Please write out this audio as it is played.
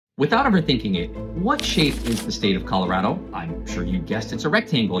Without overthinking it, what shape is the state of Colorado? I'm sure you guessed it's a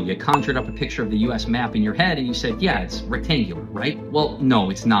rectangle. You conjured up a picture of the US map in your head and you said, yeah, it's rectangular, right? Well,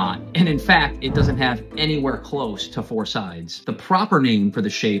 no, it's not. And in fact, it doesn't have anywhere close to four sides. The proper name for the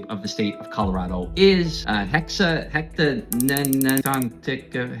shape of the state of Colorado is heptagon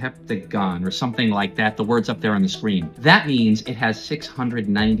or something like that. The word's up there on the screen. That means it has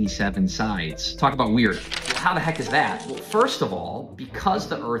 697 sides. Talk about weird. Well, how the heck is that? Well, first of all, because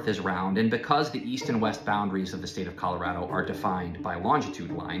the Earth is round and because the east and west boundaries of the state of Colorado are defined by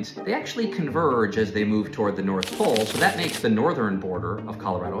longitude lines, they actually converge as they move toward the North Pole, so that makes the northern border of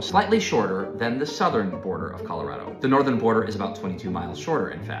Colorado slightly shorter than the southern border of Colorado. The northern border is about 22 miles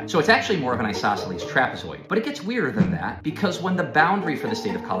shorter, in fact. So it's actually more of an isosceles trapezoid. But it gets weirder than that, because when the boundary for the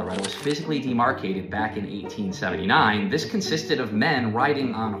state of Colorado was physically demarcated back in 1879, this consisted of men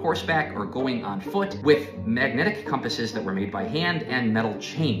riding on horseback or going on foot with magnetic compasses that were made by hand and metal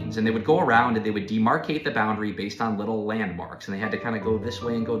chains. And they would go around and they would demarcate the boundary based on little landmarks. And they had to kind of go this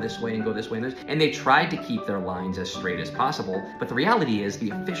way and go this way and go this way and this. And they tried to keep their lines as straight as possible. But the reality is the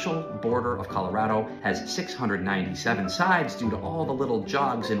official border of Colorado has 697 sides due to all the little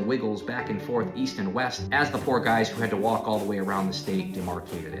jogs and wiggles back and forth, east and west, as the poor guys who had to walk all the way around the state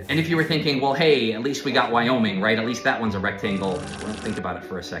demarcated it. And if you were thinking, well, hey, at least we got Wyoming, right? At least that one's a rectangle. Well, think about it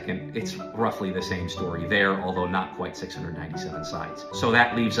for a second. It's roughly the same story there, although not quite 697 sides. So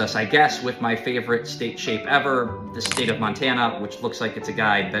that leaves us, I guess, with my favorite state shape ever, the state of Montana, which looks like it's a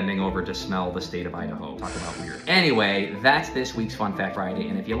guy bending over to smell the state of Idaho. Talk about weird. Anyway, that's this week's Fun Fact Friday,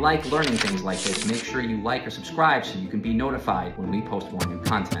 and if you like learning things like this, make sure you like or subscribe so you can be notified when we post more new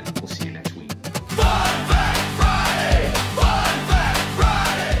content. We'll see you next week.